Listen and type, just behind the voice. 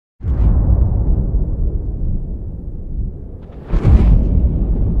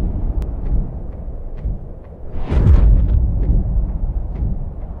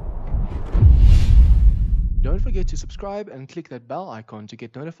to subscribe and click that bell icon to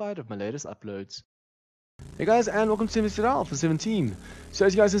get notified of my latest uploads. Hey guys, and welcome to Mr. Alpha 17. So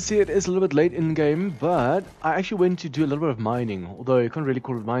as you guys can see, it is a little bit late in the game, but I actually went to do a little bit of mining, although I can't really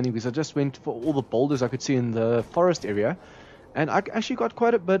call it mining because I just went for all the boulders I could see in the forest area, and I actually got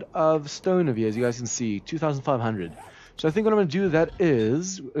quite a bit of stone over here, as you guys can see, 2,500. So I think what I'm going to do with that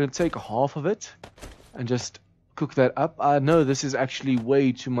is, I'm going to take half of it and just cook that up. I know this is actually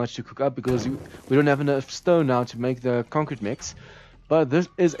way too much to cook up because we don't have enough stone now to make the concrete mix. But this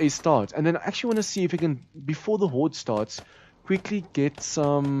is a start. And then I actually want to see if we can, before the horde starts, quickly get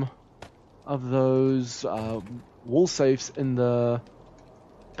some of those wall safes in the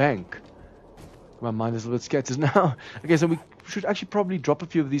bank. My mind is a little bit scattered now. Okay, so we should actually probably drop a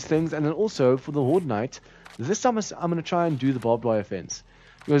few of these things. And then also, for the horde night, this time I'm going to try and do the barbed wire fence.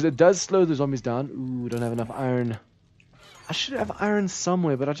 Because it does slow the zombies down. Ooh, don't have enough iron. I should have iron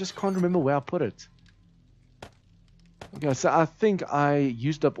somewhere, but I just can't remember where I put it. Okay, so I think I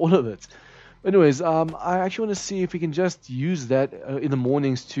used up all of it. Anyways, I actually want to see if we can just use that in the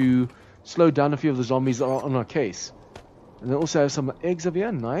mornings to slow down a few of the zombies that are on our case. And then also have some eggs over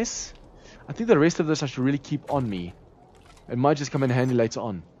here. Nice. I think the rest of this I should really keep on me. It might just come in handy later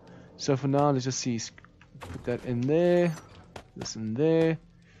on. So for now, let's just see. Put that in there. This in there.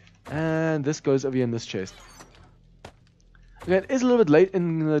 And this goes over here in this chest. Okay, it is a little bit late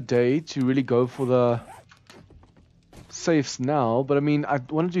in the day to really go for the safes now, but I mean, I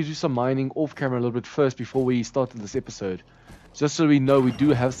wanted to do some mining off camera a little bit first before we started this episode, just so we know we do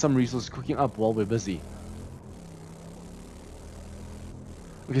have some resources cooking up while we're busy.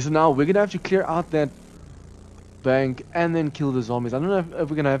 Okay, so now we're gonna have to clear out that bank and then kill the zombies. I don't know if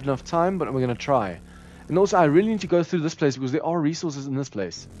we're gonna have enough time, but we're gonna try. And also, I really need to go through this place because there are resources in this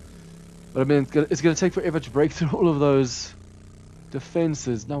place. But I mean, it's gonna take forever to break through all of those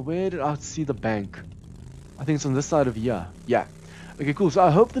defenses. Now, where did I see the bank? I think it's on this side of here. Yeah. Okay, cool. So I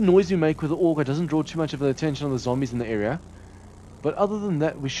hope the noise we make with the auger doesn't draw too much of the attention of the zombies in the area. But other than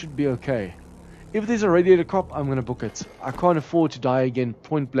that, we should be okay. If there's a radiator cop, I'm going to book it. I can't afford to die again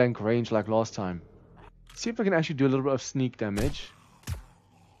point blank range like last time. Let's see if I can actually do a little bit of sneak damage.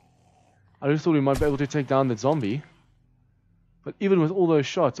 I just thought we might be able to take down that zombie. But even with all those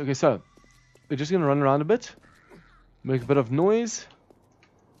shots... Okay, so we're just going to run around a bit. Make a bit of noise.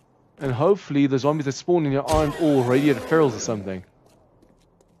 And hopefully the zombies that spawn in here aren't all radiated ferals or something.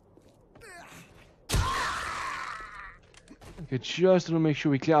 Okay, just to make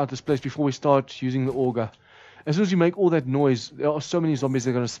sure we clear out this place before we start using the auger. As soon as you make all that noise, there are so many zombies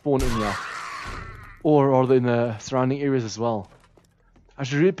that are going to spawn in here. Or rather in the surrounding areas as well. I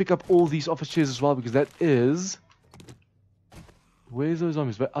should really pick up all these office chairs as well because that is... Where's those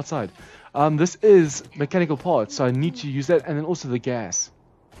zombies? But outside. This is mechanical parts, so I need to use that, and then also the gas.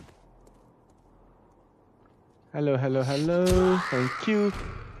 Hello, hello, hello. Thank you.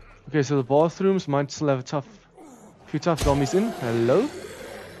 Okay, so the bathrooms might still have a few tough zombies in. Hello.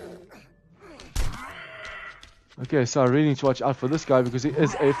 Okay, so I really need to watch out for this guy because he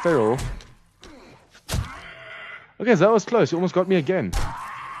is a feral. Okay, so that was close. He almost got me again.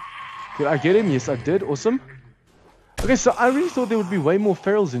 Did I get him? Yes, I did. Awesome. Okay, so I really thought there would be way more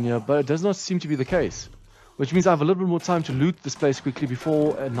ferals in here, but it does not seem to be the case. Which means I have a little bit more time to loot this place quickly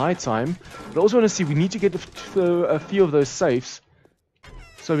before night time. But I also want to see, we need to get a few of those safes.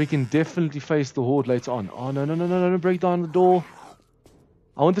 So we can definitely face the horde later on. Oh, no, no, no, no, no, don't break down the door.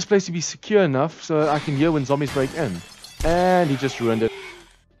 I want this place to be secure enough so that I can hear when zombies break in. And he just ruined it.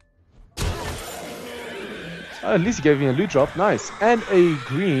 Oh, at least he gave me a loot drop. Nice. And a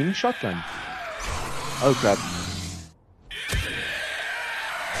green shotgun. Oh, crap.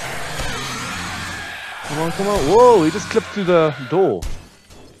 Come on, come on. Whoa, he just clipped through the door.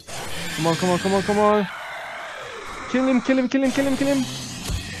 Come on, come on, come on, come on. Kill him, kill him, kill him, kill him, kill him.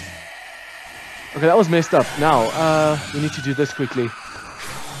 Okay, that was messed up. Now, we need to do this quickly.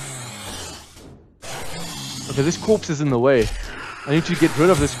 Okay, this corpse is in the way. I need to get rid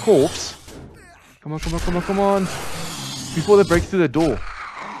of this corpse. Come on, come on, come on, come on. Before they break through the door.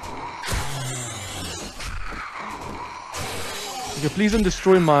 Okay, please don't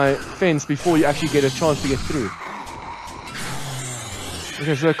destroy my fence before you actually get a chance to get through.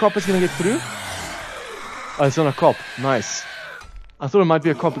 Okay, so the cop is going to get through. Oh, it's not a cop. Nice. I thought it might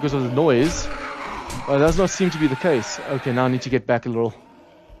be a cop because of the noise. But it does not seem to be the case. Okay, now I need to get back a little.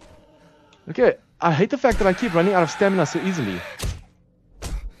 Okay, I hate the fact that I keep running out of stamina so easily.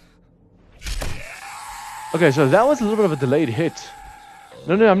 Okay, so that was a little bit of a delayed hit.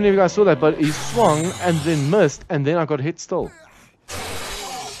 No, how many of you guys saw that? But he swung and then missed, and then I got hit still.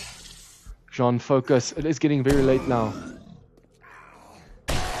 John, focus. It is getting very late now.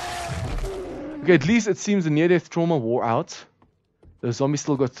 Okay, at least it seems the near-death trauma wore out. The zombies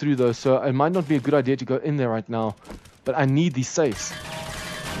still got through though, so it might not be a good idea to go in there right now. But I need these safes.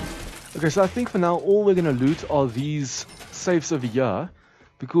 Okay, so I think for now all we're going to loot are these safes over here.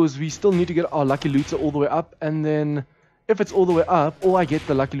 Because we still need to get our lucky looter all the way up. And then if it's all the way up, or I get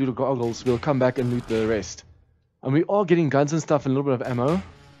the lucky looter goggles, we'll come back and loot the rest. And we are getting guns and stuff and a little bit of ammo.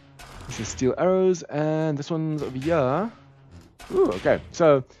 This is steel arrows, and this one's over here. Ooh, okay.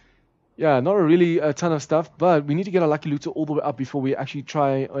 So, yeah, not really a ton of stuff, but we need to get our lucky looter all the way up before we actually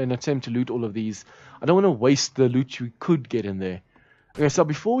try and attempt to loot all of these. I don't want to waste the loot we could get in there. Okay, so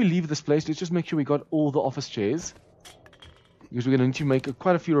before we leave this place, let's just make sure we got all the office chairs. Because we're going to need to make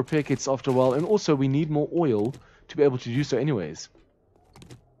quite a few repair kits after a while, and also we need more oil to be able to do so anyways.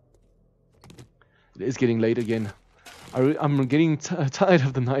 It is getting late again. I'm getting tired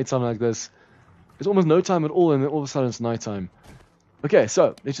of the nighttime like this. It's almost no time at all, and then all of a sudden it's nighttime. Okay,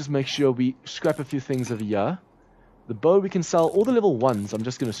 so let's just make sure we scrap a few things over here. The bow we can sell. All the level 1s I'm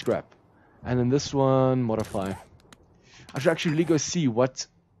just going to scrap. And then this one, modify. I should actually really go see what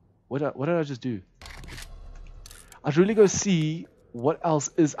did I just do? I should really go see what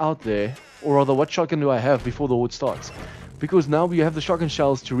else is out there. Or rather, what shotgun do I have before the horde starts? Because now we have the shotgun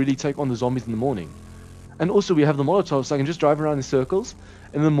shells to really take on the zombies in the morning. And also we have the Molotovs, so I can just drive around in circles.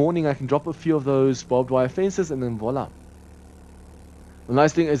 In the morning I can drop a few of those barbed wire fences, and then voila. The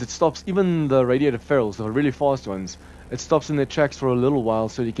nice thing is it stops even the radiated ferals, the really fast ones. It stops in their tracks for a little while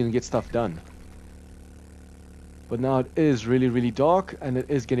so you can get stuff done. But now it is really dark, and it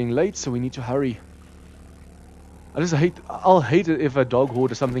is getting late, so we need to hurry. I'll hate it if a dog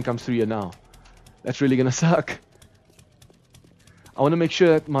horde or something comes through here now. That's really gonna suck. I want to make sure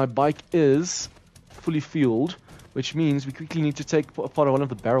that my bike is fully fueled, which means we quickly need to take apart one of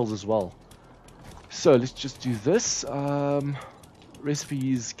the barrels as well. So let's just do this.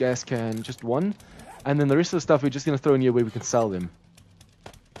 Recipes, gas can, just one. And then the rest of the stuff we're just going to throw in here where we can sell them.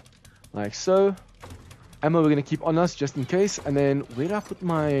 Like so. Ammo we're going to keep on us just in case. And then where do I put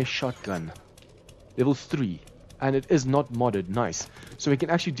my shotgun? Level 3. And it is not modded. Nice. So we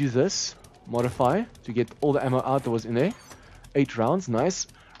can actually do this. Modify to get all the ammo out that was in there. 8 rounds. Nice.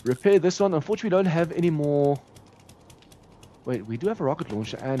 Repair this one. Unfortunately, we don't have any more. Wait, we do have a rocket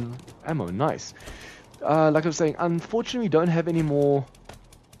launcher and ammo. Nice. Like I was saying, unfortunately, we don't have any more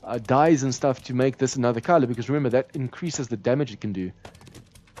dyes and stuff to make this another color, because remember, that increases the damage it can do.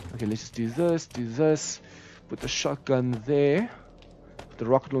 Okay, let's just do this. Put the shotgun there. Put the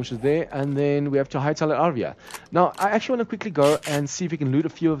rocket launcher there. And then we have to hightail it out of here. Now, I actually want to quickly go and see if we can loot a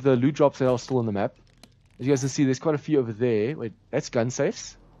few of the loot drops that are still on the map. As you guys can see, there's quite a few over there. Wait, that's gun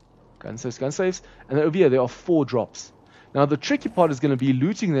safes. Gun safes. And then over here, there are 4 drops. Now, the tricky part is going to be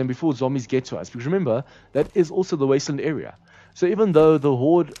looting them before zombies get to us. Because remember, that is also the Wasteland area. So even though the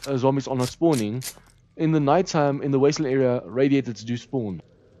horde zombies are not spawning, in the nighttime, in the Wasteland area, radiators do spawn.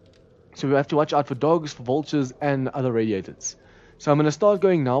 So we have to watch out for dogs, for vultures, and other radiators. So I'm going to start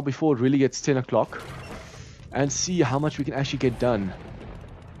going now before it really gets 10 o'clock. And see how much we can actually get done.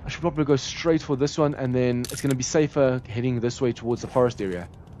 I should probably go straight for this one, and then it's going to be safer heading this way towards the forest area.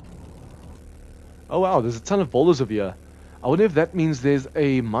 Oh wow, there's a ton of boulders over here. I wonder if that means there's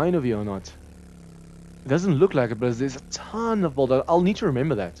a mine over here or not. It doesn't look like it, but there's a ton of boulders. I'll need to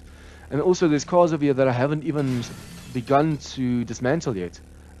remember that. And also there's cars over here that I haven't even begun to dismantle yet.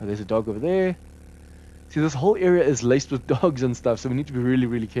 Oh, there's a dog over there. See, this whole area is laced with dogs and stuff, so we need to be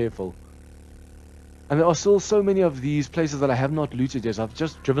really careful. And there are still so many of these places that I have not looted yet. I've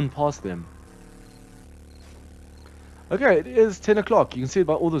just driven past them. Okay, it is 10 o'clock. You can see it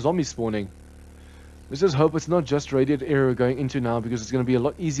by all the zombies spawning. Let's just hope it's not just radiated area we're going into now, because it's going to be a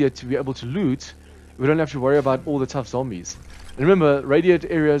lot easier to be able to loot. We don't have to worry about all the tough zombies. And remember,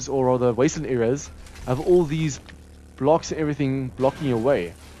 radiated areas, or rather wasteland areas, have all these blocks and everything blocking your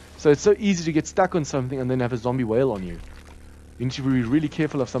way. So it's so easy to get stuck on something and then have a zombie wail on you. You need to be really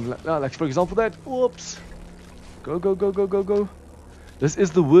careful of something like for example that. Whoops. Go. This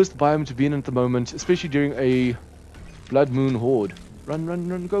is the worst biome to be in at the moment, especially during a blood moon horde. Run.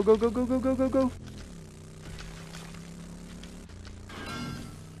 Go.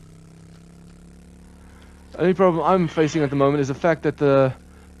 The only problem I'm facing at the moment is the fact that the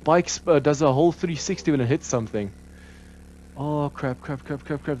bike does a whole 360 when it hits something. Oh, crap.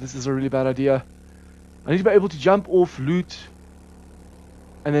 This is a really bad idea. I need to be able to jump off, loot,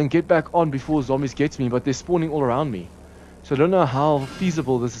 and then get back on before zombies get to me, but they're spawning all around me. So I don't know how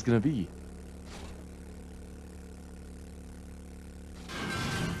feasible this is going to be.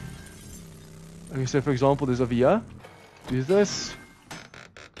 Okay, so for example, there's over here. Do this.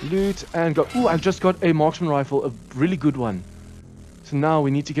 Loot and go. Ooh, I've just got a marksman rifle, a really good one. So now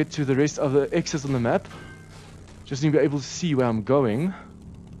we need to get to the rest of the X's on the map. Just need to be able to see where I'm going.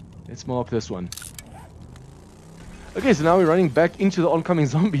 Let's mark this one. Okay, so now we're running back into the oncoming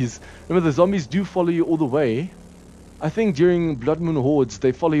zombies. Remember, the zombies do follow you all the way. I think during Blood Moon Hordes,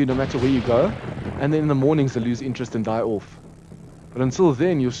 they follow you no matter where you go. And then in the mornings, they lose interest and die off. But until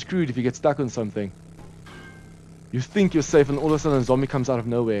then, you're screwed if you get stuck on something. You think you're safe, and all of a sudden a zombie comes out of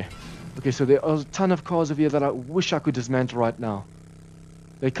nowhere. Okay, so there are a ton of cars over here that I wish I could dismantle right now.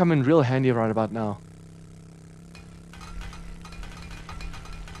 They come in real handy right about now.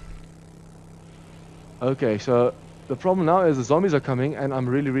 Okay, so the problem now is the zombies are coming and I'm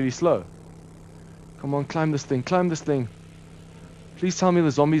really, really slow. Come on, climb this thing, climb this thing. Please tell me the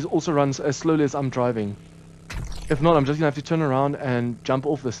zombies also run as slowly as I'm driving. If not, I'm just going to have to turn around and jump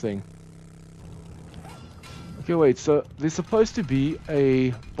off this thing. Okay, wait, so there's supposed to be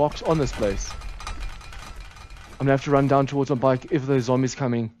a box on this place. I'm going to have to run down towards my bike if there's zombies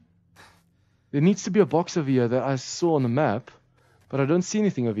coming. There needs to be a box over here that I saw on the map, but I don't see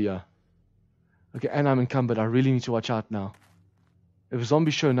anything over here. Okay, and I'm encumbered. I really need to watch out now. If a zombie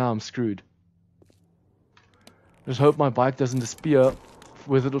show now, I'm screwed. Just hope my bike doesn't disappear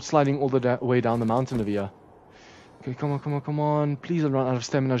with it sliding all the way down the mountain over here. Okay, come on, come on, come on. Please don't run out of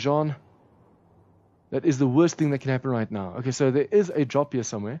stamina, Jean. That is the worst thing that can happen right now. Okay, so there is a drop here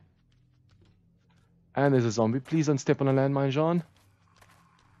somewhere. And there's a zombie. Please don't step on a landmine, Jean.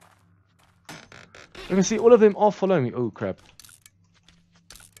 You can see all of them are following me. Oh, crap.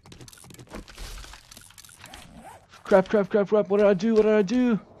 Crap, crap, crap, crap. What did I do? What did I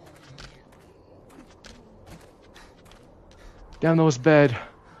do? Damn, that was bad.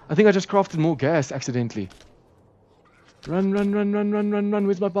 I think I just crafted more gas accidentally. Run, run, run, run, run, run, run.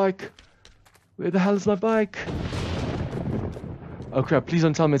 Where's my bike? Where the hell is my bike? Oh crap, please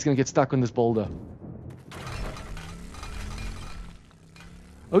don't tell me it's going to get stuck on this boulder.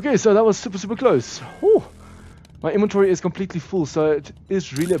 Okay, so that was super, super close. Whew. My inventory is completely full, so it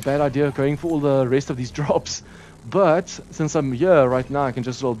is really a bad idea going for all the rest of these drops. But since I'm here right now, I can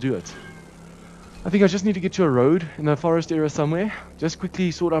just as well do it. I think I just need to get to a road in the forest area somewhere. Just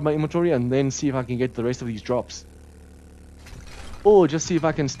quickly sort out my inventory and then see if I can get the rest of these drops. Or just see if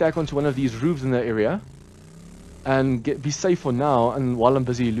I can stack onto one of these roofs in that area and be safe for now and while I'm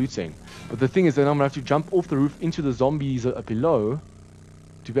busy looting. But the thing is that I'm going to have to jump off the roof into the zombies up below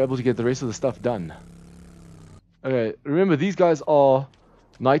to be able to get the rest of the stuff done. Okay, remember these guys are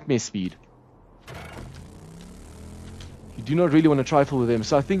nightmare speed. You do not really want to trifle with them,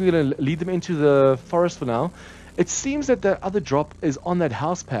 so I think we're going to lead them into the forest for now. It seems that the other drop is on that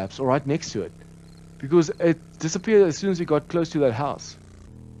house perhaps, or right next to it. Because it disappeared as soon as we got close to that house.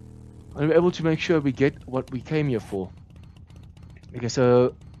 And we're able to make sure we get what we came here for. Okay,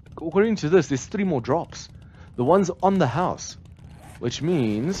 so according to this, there's 3 more drops. The one's on the house. Which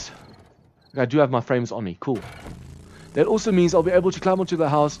means I do have my frames on me. Cool. That also means I'll be able to climb onto the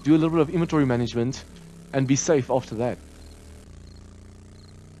house, do a little bit of inventory management, and be safe after that.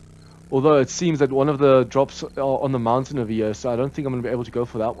 Although it seems that one of the drops are on the mountain over here, so I don't think I'm going to be able to go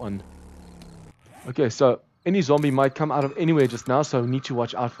for that one. Okay, so any zombie might come out of anywhere just now, so we need to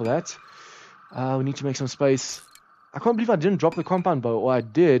watch out for that. We need to make some space. I can't believe I didn't drop the compound bow, or I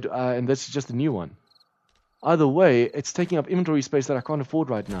did, and this is just a new one. Either way, it's taking up inventory space that I can't afford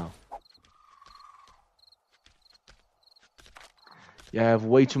right now. Yeah, I have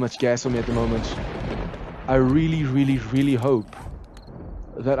way too much gas on me at the moment. I really, really, really hope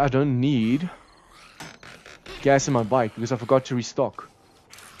that I don't need gas in my bike because I forgot to restock.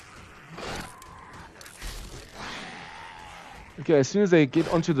 Okay, as soon as they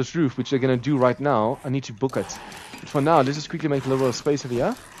get onto this roof, which they're going to do right now, I need to book it. But for now, let's just quickly make a little bit of space over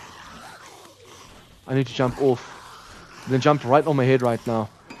here. I need to jump off. Then jump right on my head right now.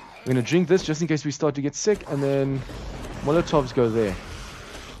 I'm going to drink this just in case we start to get sick, and then Molotovs go there.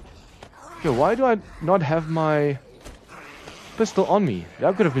 Okay, why do I not have my pistol on me?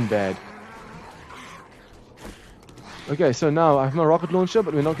 That could have been bad. Okay, so now I have my rocket launcher,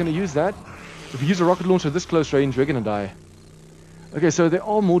 but we're not going to use that. If we use a rocket launcher this close range, we're going to die. Okay, so there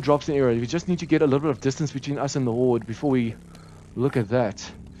are more drops in the area. We just need to get a little bit of distance between us and the horde before we look at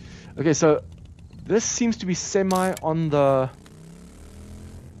that. Okay, so this seems to be semi on the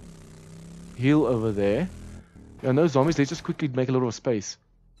hill over there. There are no zombies. Let's just quickly make a little space.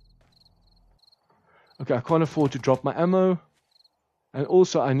 Okay, I can't afford to drop my ammo. And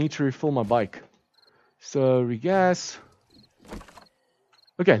also, I need to refill my bike. So, regas.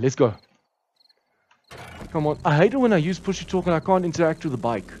 Okay, let's go. Come on. I hate it when I use push to talk and I can't interact with the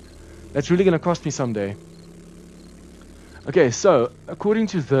bike. That's really going to cost me someday. Okay, so, according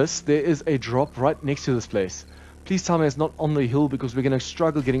to this, there is a drop right next to this place. Please tell me it's not on the hill, because we're going to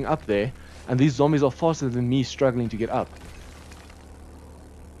struggle getting up there. And these zombies are faster than me struggling to get up.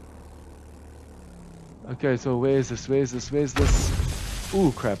 Okay, so where is this? Where's this?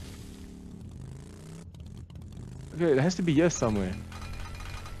 Ooh, crap. Okay, it has to be here somewhere.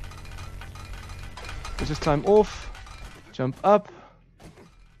 Let's just climb off. Jump up.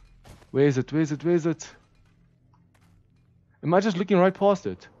 Where is it? Am I just looking right past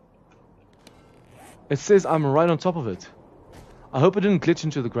it? It says I'm right on top of it. I hope it didn't glitch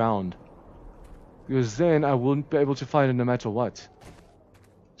into the ground, because then I wouldn't be able to find it no matter what.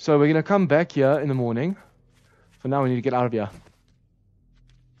 So we're going to come back here in the morning. For now, we need to get out of here.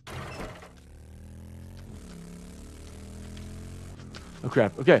 Oh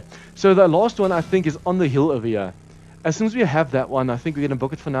crap. Okay, so the last one I think is on the hill over here. As soon as we have that one, I think we're going to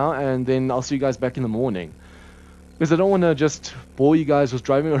book it for now, and then I'll see you guys back in the morning. Because I don't want to just bore you guys with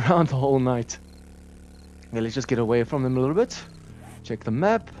driving around the whole night. Okay, let's just get away from them a little bit. Check the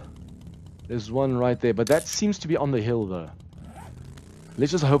map. There's one right there, but that seems to be on the hill though.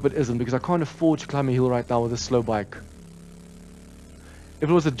 Let's just hope it isn't, because I can't afford to climb a hill right now with a slow bike. If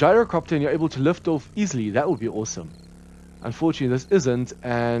it was a gyrocopter and you're able to lift off easily, that would be awesome. Unfortunately, this isn't,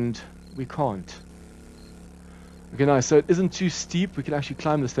 and we can't. Okay, nice. So it isn't too steep. We can actually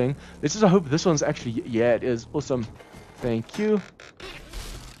climb this thing. Let's just hope this one's actually... Yeah, it is. Awesome. Thank you.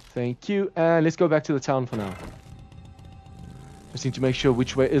 Thank you. And let's go back to the town for now. Just need to make sure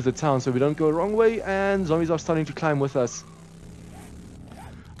which way is the town so we don't go the wrong way, and zombies are starting to climb with us.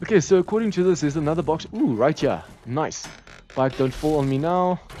 Okay, so according to this, there's another box. Ooh, right here. Nice. Bike, don't fall on me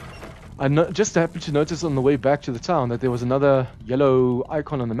now. I just happened to notice on the way back to the town that there was another yellow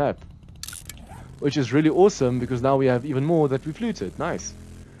icon on the map, which is really awesome, because now we have even more that we've looted. Nice.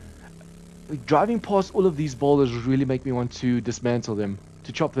 Like, driving past all of these boulders really make me want to dismantle them,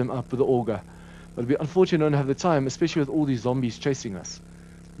 to chop them up with the auger. But we unfortunately don't have the time, especially with all these zombies chasing us.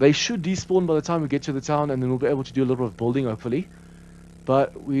 They should despawn by the time we get to the town, and then we'll be able to do a little bit of building, hopefully.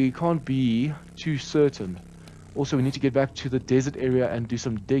 But we can't be too certain. Also, we need to get back to the desert area and do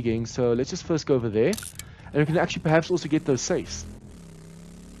some digging, so let's just first go over there. And we can actually perhaps also get those safes.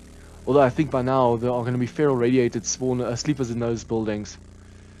 Although I think by now there are going to be feral radiated sleepers in those buildings.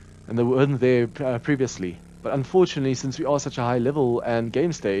 And they weren't there previously. But unfortunately, since we are such a high level and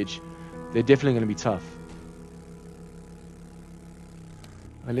game stage, they're definitely going to be tough.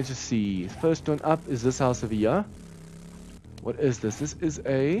 And let's just see. First one up is this house over here. What is this? This is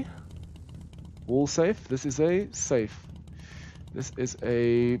a wall safe. This is a safe. This is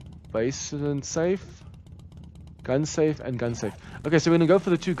a basement safe. Gun safe and gun safe. Okay, so we're going to go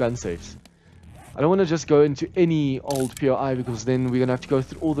for the two gun safes. I don't want to just go into any old POI, because then we're going to have to go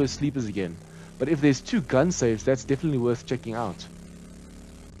through all those sleepers again. But if there's two gun safes, that's definitely worth checking out.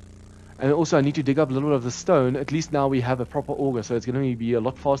 And also I need to dig up a little bit of the stone. At least now we have a proper auger, so it's going to be a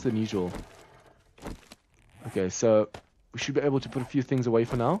lot faster than usual. Okay, so we should be able to put a few things away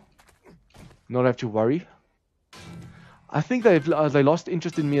for now. Not have to worry. I think they lost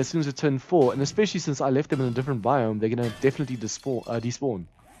interest in me as soon as I turned 4, and especially since I left them in a different biome, they're going to definitely despawn.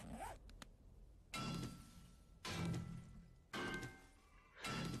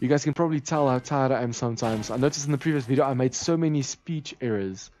 You guys can probably tell how tired I am sometimes. I noticed in the previous video I made so many speech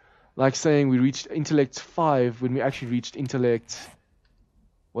errors. Like saying we reached intellect 5 when we actually reached intellect...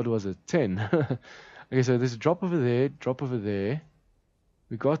 What was it? 10. Okay, so there's a drop over there, drop over there.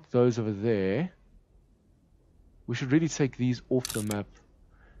 We got those over there. We should really take these off the map.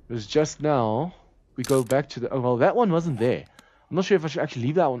 Because just now, we go back to the... Oh, well, that one wasn't there. I'm not sure if I should actually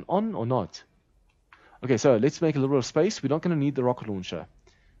leave that one on or not. Okay, so let's make a little bit of space. We're not going to need the rocket launcher.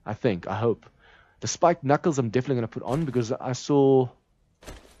 I think, I hope. The spiked knuckles I'm definitely going to put on, because I saw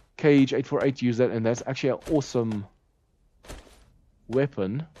Cage848 use that, and that's actually an awesome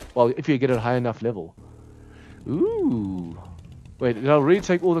weapon. Well, if you get it a high enough level. Ooh. Wait, did I really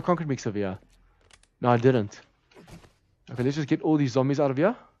take all the concrete mix over here? No, I didn't. Okay, let's just get all these zombies out of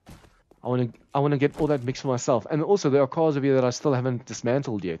here. I want to get all that mix for myself. And also, there are cars over here that I still haven't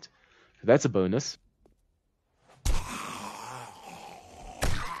dismantled yet. So that's a bonus.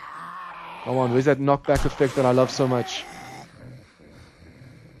 Come on, where's that knockback effect that I love so much?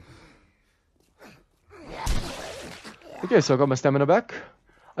 Okay, so I got my stamina back.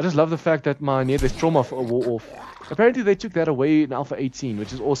 I just love the fact that my near-death trauma wore off. Apparently they took that away in Alpha 18,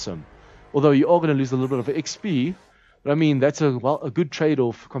 which is awesome. Although you are going to lose a little bit of XP. But I mean, that's a good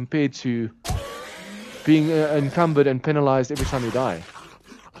trade-off compared to being encumbered and penalized every time you die.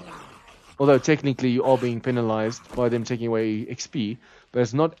 Although technically you are being penalized by them taking away XP, but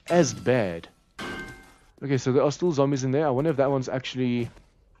it's not as bad. Okay, so there are still zombies in there. I wonder if that one's actually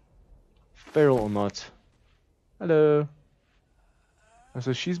feral or not. Hello. Oh,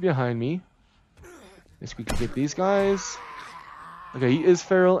 so she's behind me. Let's quickly get these guys. Okay, he is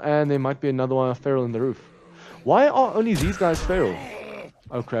feral, and there might be another one feral in the roof. Why are only these guys feral?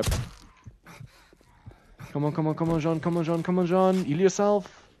 Oh crap. Come on, come on, come on, Jean, come on, Jean, come on, Jean. Heal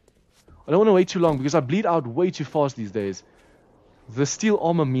yourself. I don't want to wait too long because I bleed out way too fast these days. The steel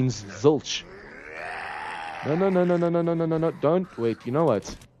armor means zilch. No, no, no, no, no, no, no, no, no, no. Don't wait. You know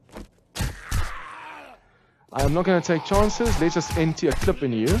what? I am not going to take chances. Let's just empty a clip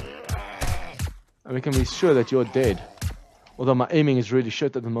in you. And we can be sure that you're dead. Although my aiming is really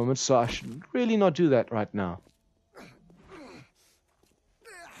shit at the moment, so I should really not do that right now.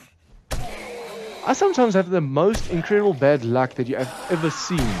 I sometimes have the most incredible bad luck that you have ever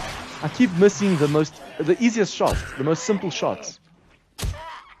seen. I keep missing the easiest shots, the most simple shots.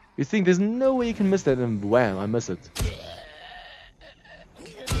 You think there's no way you can miss that, and wham, I miss it.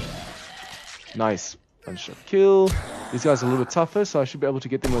 Nice. One shot kill. These guys are a little bit tougher, so I should be able to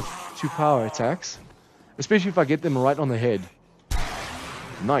get them with 2 power attacks. Especially if I get them right on the head.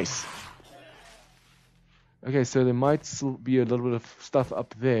 Nice. Okay, so there might still be a little bit of stuff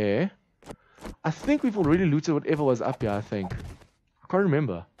up there. I think we've already looted whatever was up here, I think. I can't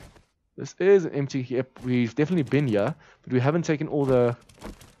remember. This is an empty... Yep, we've definitely been here, but we haven't taken all the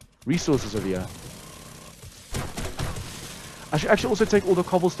resources over here. I should actually also take all the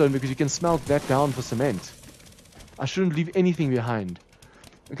cobblestone because you can smelt that down for cement. I shouldn't leave anything behind.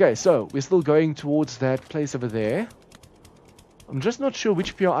 Okay, so we're still going towards that place over there. I'm just not sure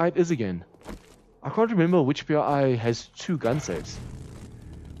which PRI it is again. I can't remember which PRI has 2 gun safes.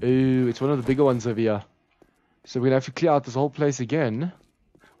 Ooh, it's one of the bigger ones over here. So we're going to have to clear out this whole place again.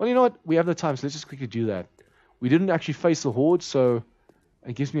 Well, you know what? We have the time, so let's just quickly do that. We didn't actually face the horde, so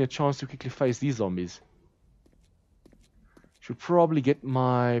it gives me a chance to quickly face these zombies. Should probably get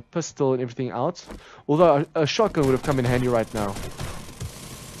my pistol and everything out. Although a shotgun would have come in handy right now.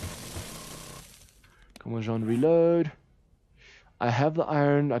 Come on, Jean, reload. I have the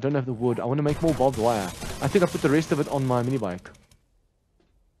iron. I don't have the wood. I want to make more barbed wire. I think I put the rest of it on my mini bike.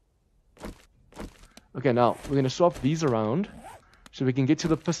 Okay, now we're going to swap these around. So we can get to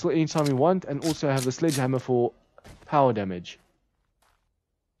the pistol anytime we want. And also have the sledgehammer for power damage.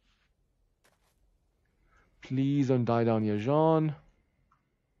 Please don't die down here, Jean.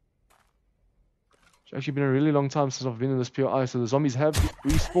 It's actually been a really long time since I've been in this PRI, so the zombies have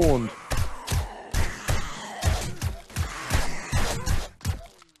respawned.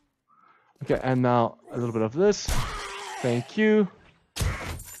 Okay, and now a little bit of this. Thank you.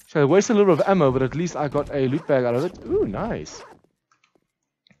 So I wasted a little bit of ammo, but at least I got a loot bag out of it. Ooh, nice.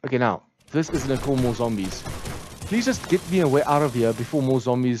 Okay, now, this is going to call more zombies. Please just get me a way out of here before more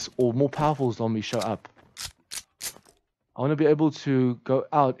zombies or more powerful zombies show up. I want to be able to go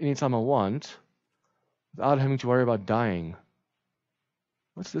out anytime I want without having to worry about dying.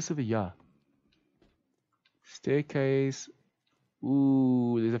 What's this over here? Staircase.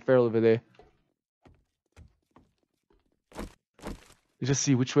 Ooh, there's a feral over there. Let's just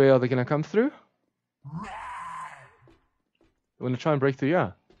see which way are they going to come through. I want to try and break through,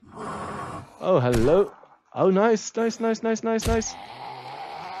 yeah. Oh, hello. Oh, nice, nice, nice, nice, nice, nice.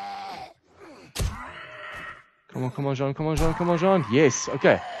 Come on, come on, Jean, come on, Jean, come on, Jean. Yes,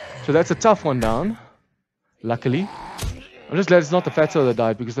 okay. So that's a tough one down. Luckily. I'm just glad it's not the fat that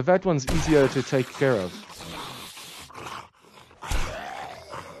died, because the fat one's easier to take care of.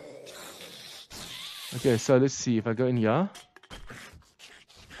 Okay, so let's see if I go in here.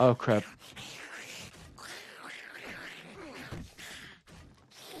 Oh, crap.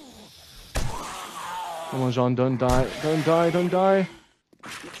 Come on, Jean, don't die. Don't die, don't die.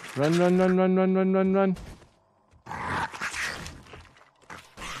 Run, run, run, run, run, run, run, run.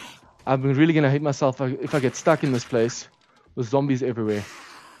 I'm really gonna hate myself if I get stuck in this place with zombies everywhere.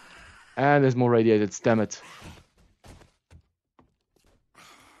 And there's more radiators, damn it.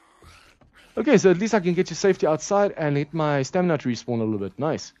 Okay, so at least I can get to safety outside and let my stamina to respawn a little bit.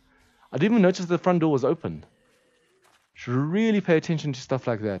 Nice. I didn't even notice the front door was open. Should really pay attention to stuff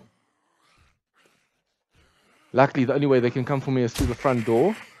like that. Luckily, the only way they can come for me is through the front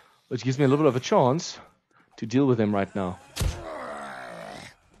door, which gives me a little bit of a chance to deal with them right now.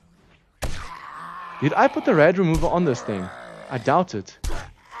 Did I put the rad remover on this thing? I doubt it.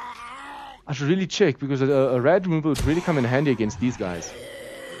 I should really check, because a rad remover would really come in handy against these guys.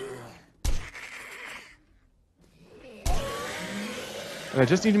 And I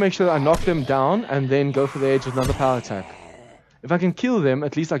just need to make sure that I knock them down and then go for the edge with another power attack. If I can kill them,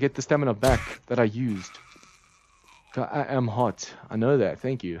 at least I get the stamina back that I used. I am hot. I know that.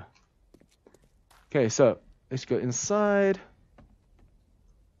 Thank you. Okay, so let's go inside.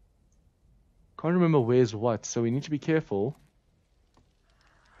 Can't remember where's what, so we need to be careful.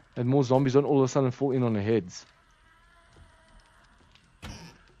 And more zombies don't all of a sudden fall in on our heads.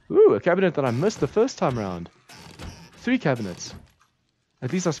 Ooh, a cabinet that I missed the first time round. 3 cabinets.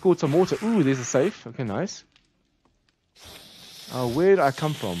 At least I scored some water. Ooh, there's a safe. Okay, nice. Where did I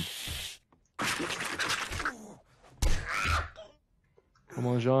come from? Come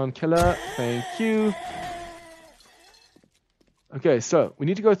on, Jean. Killer. Thank you. Okay, so we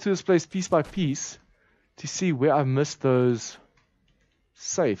need to go through this place piece by piece to see where I've missed those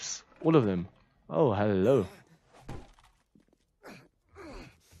safes. All of them. Oh, hello.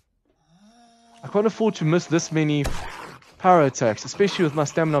 I can't afford to miss this many power attacks, especially with my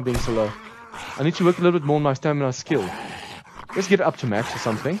stamina being so low. I need to work a little bit more on my stamina skill. Let's get it up to max or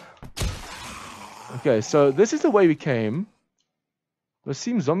something. Okay, so this is the way we came. But it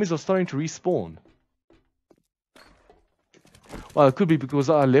seems zombies are starting to respawn. Well, it could be because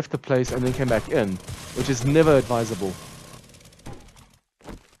I left the place and then came back in, which is never advisable.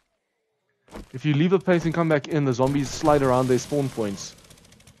 If you leave a place and come back in, the zombies slide around their spawn points.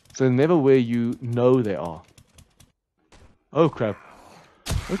 So they're never where you know they are. Oh crap.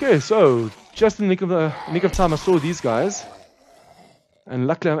 Okay, so just in the nick of time I saw these guys. And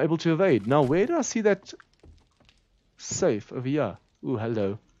luckily I'm able to evade. Now where did I see that safe? Over here. Ooh,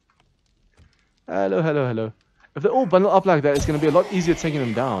 hello. Hello, hello, hello. If they all bundle up like that, it's going to be a lot easier taking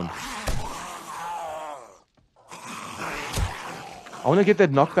them down. I want to get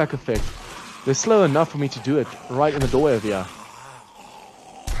that knockback effect. They're slow enough for me to do it right in the doorway over here.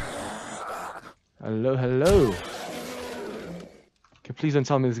 Hello, hello. Okay, please don't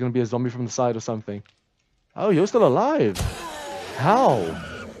tell me there's going to be a zombie from the side or something. Oh, you're still alive. How?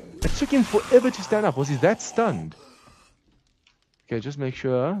 It took him forever to stand up. Was he that stunned? Okay, just make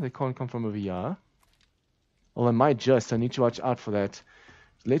sure they can't come from over here. Well, I might just. I need to watch out for that.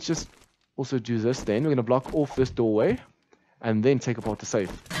 Let's just also do this then. We're going to block off this doorway. And then take apart the safe.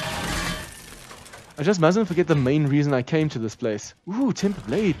 I just mustn't forget the main reason I came to this place. Ooh, tempered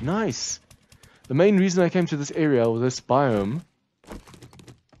blade. Nice. The main reason I came to this area, or this biome,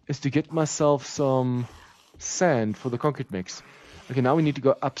 is to get myself some sand for the concrete mix. Okay, now we need to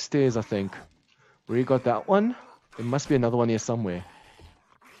go upstairs, I think. Where you got that one? There must be another one here somewhere.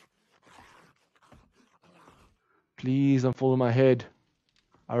 Please don't fall on my head.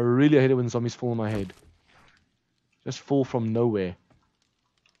 I really hate it when zombies fall on my head. Just fall from nowhere.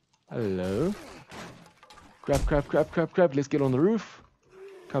 Hello. Crap, crap, crap, crap, crap. Let's get on the roof.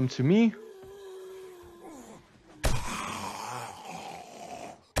 Come to me.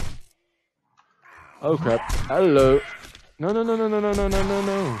 Oh crap. Hello. No, no, no, no, no, no, no, no, no,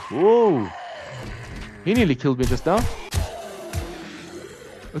 no. Whoa. He nearly killed me just now.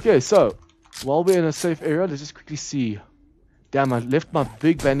 Okay, so while we're in a safe area, let's just quickly see. Damn, I left my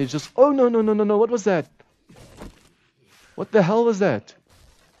big bandages. Oh, no, no, no, no, no. What was that? What the hell was that?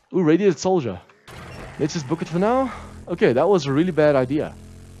 Ooh, radiated soldier. Let's just book it for now. Okay, that was a really bad idea.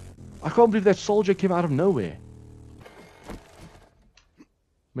 I can't believe that soldier came out of nowhere.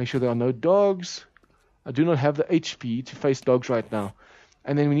 Make sure there are no dogs. I do not have the HP to face dogs right now.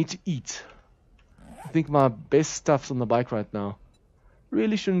 And then we need to eat. I think my best stuff's on the bike right now.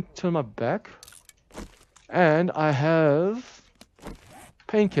 Really shouldn't turn my back. And I have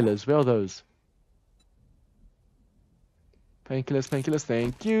painkillers. Where are those? Painkillers, painkillers,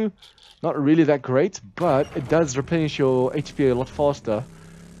 thank you. Not really that great, but it does replenish your HP a lot faster.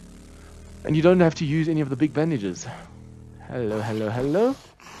 And you don't have to use any of the big bandages. Hello, hello, hello.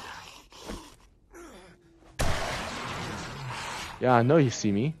 Yeah, I know you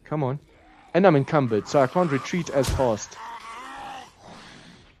see me. Come on. And I'm encumbered, so I can't retreat as fast.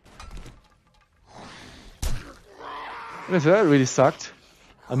 Okay, so that really sucked.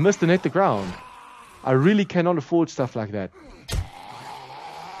 I missed the net the ground. I really cannot afford stuff like that.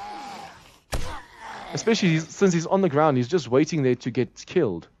 Especially since he's on the ground, he's just waiting there to get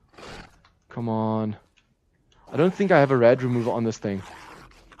killed. Come on. I don't think I have a rad remover on this thing.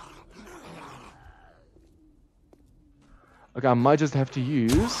 Okay, I might just have to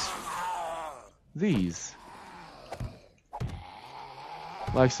use these.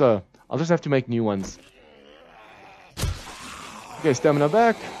 Like so. I'll just have to make new ones. Okay, stamina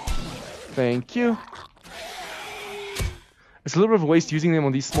back. Thank you. It's a little bit of a waste using them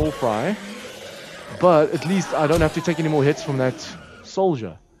on these small fry. But at least I don't have to take any more hits from that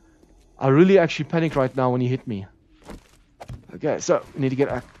soldier. I really actually panicked right now when he hit me. Okay, so we need to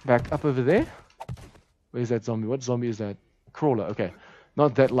get back up over there. Where's that zombie? What zombie is that? Crawler, okay.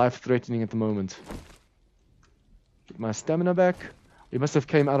 Not that life-threatening at the moment. Get my stamina back. We must have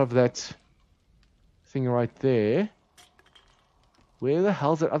came out of that thing right there. Where the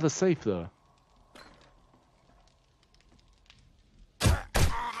hell's that other safe, though?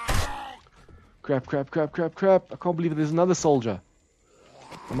 Crap, crap, crap, crap, crap. I can't believe there's another soldier.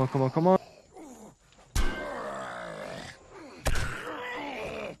 Come on, come on, come on.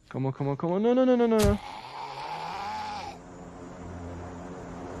 Come on, come on, come on. No, no, no, no, no, no.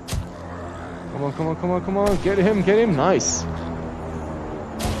 Come on, come on, come on, come on. Get him, get him. Nice.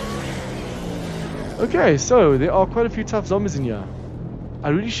 Okay, so there are quite a few tough zombies in here. I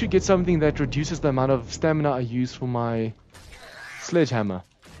really should get something that reduces the amount of stamina I use for my sledgehammer.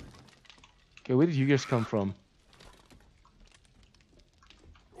 Okay, where did you guys come from?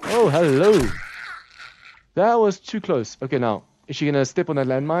 Oh, hello. That was too close. Okay, now, is she gonna step on that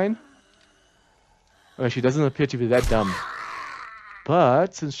landmine? Oh, she doesn't appear to be that dumb.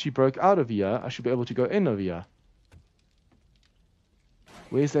 But, since she broke out of here, I should be able to go in over here.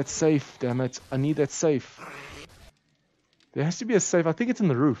 Where's that safe? Damn it. I need that safe. There has to be a safe. I think it's in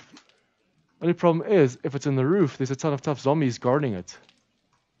the roof. Only problem is, if it's in the roof, there's a ton of tough zombies guarding it.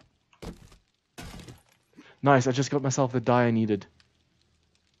 Nice, I just got myself the dye I needed.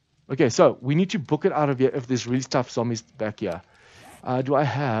 Okay, so we need to book it out of here if there's really tough zombies back here. Do I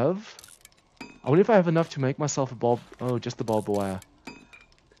have... I wonder if I have enough to make myself a bulb... Oh, just the barbed wire.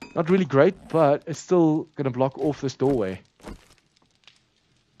 Not really great, but it's still going to block off this doorway.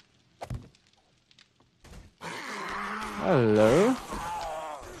 Hello.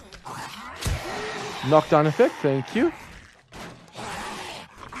 Knockdown effect, thank you.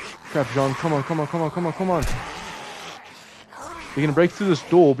 Crap, John, come on, come on, come on, come on, come on. We're gonna break through this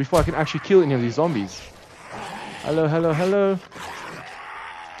door before I can actually kill any of these zombies. Hello, hello, hello.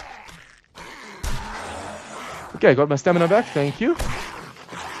 Okay, got my stamina back, thank you.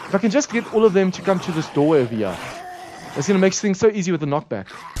 If I can just get all of them to come to this doorway over here, that's gonna make things so easy with the knockback.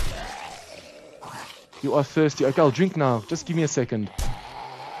 You are thirsty. Okay, I'll drink now. Just give me a second.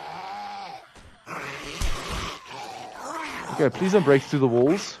 Okay, please don't break through the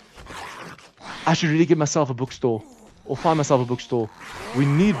walls. I should really get myself a bookstore. Or find myself a bookstore. We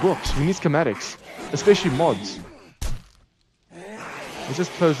need books. We need schematics. Especially mods. Let's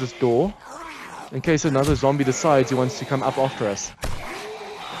just close this door. In case another zombie decides he wants to come up after us.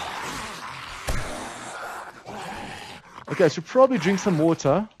 Okay, I should probably drink some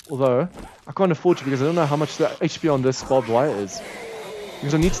water. Although, I can't afford to because I don't know how much the HP on this barbed wire is.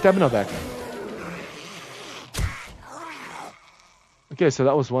 Because I need stamina back. Okay, so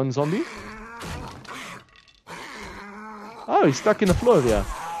that was one zombie. Oh, he's stuck in the floor there.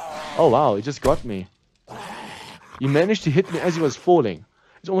 Oh wow, he just got me. He managed to hit me as he was falling.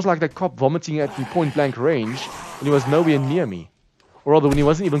 It's almost like that cop vomiting at me point blank range and he was nowhere near me. Or rather, when he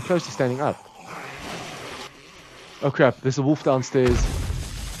wasn't even close to standing up. Oh crap, there's a wolf downstairs.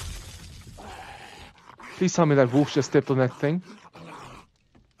 Please tell me that wolf just stepped on that thing.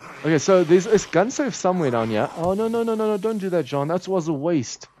 Okay, so there's a gun safe somewhere down here. Oh, no, no, no, no, no, don't do that, John. That was a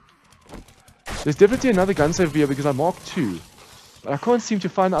waste. There's definitely another gun safe here because I marked 2. But I can't seem to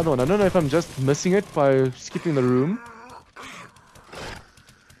find the other one. I don't know if I'm just missing it by skipping the room.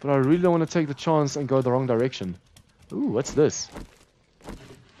 But I really don't want to take the chance and go the wrong direction. Ooh, what's this?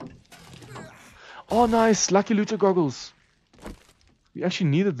 Oh, nice. Lucky looter goggles. We actually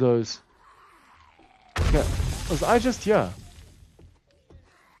needed those. Okay. Was I just here?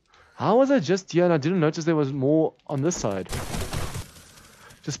 How was I just here and I didn't notice there was more on this side?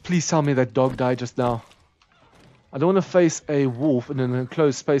 Just please tell me that dog died just now. I don't want to face a wolf in an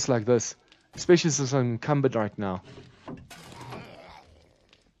enclosed space like this. Especially since I'm encumbered right now.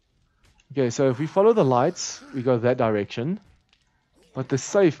 Okay, so if we follow the lights, we go that direction. But the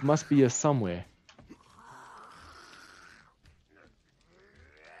safe must be here somewhere.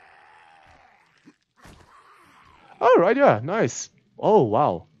 Oh, right here. Nice. Oh,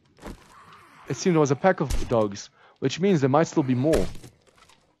 wow. It seemed there was a pack of dogs, which means there might still be more.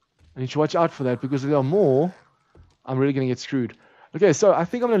 I need to watch out for that, because if there are more, I'm really going to get screwed. Okay, so I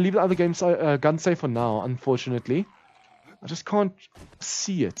think I'm going to leave the other gun safe for now, unfortunately. I just can't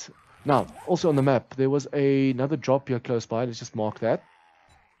see it. Now, also on the map, there was another drop here close by. Let's just mark that.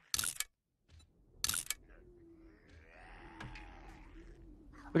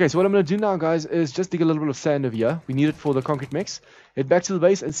 Okay, so what I'm going to do now, guys, is just dig a little bit of sand over here. We need it for the concrete mix. Head back to the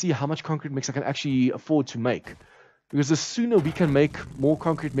base and see how much concrete mix I can actually afford to make. Because the sooner we can make more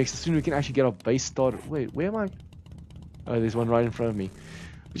concrete mix, the sooner we can actually get our base started. Wait, where am I? Oh, there's one right in front of me.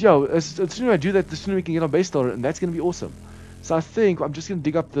 But yeah, as sooner I do that, the sooner we can get our base started, and that's going to be awesome. So I think I'm just going to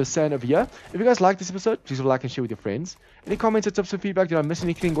dig up the sand over here. If you guys like this episode, please like and share with your friends. Any comments or tips or feedback? Did I miss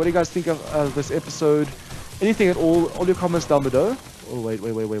anything? What do you guys think of this episode? Anything at all your comments down below. Oh,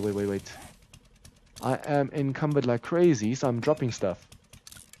 wait. I am encumbered like crazy, so I'm dropping stuff.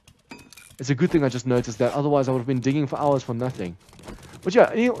 It's a good thing I just noticed that, otherwise I would have been digging for hours for nothing. But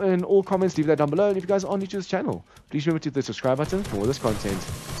yeah, in all comments, leave that down below. And if you guys are new to this channel, please remember to hit the subscribe button for more of this content.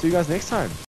 See you guys next time.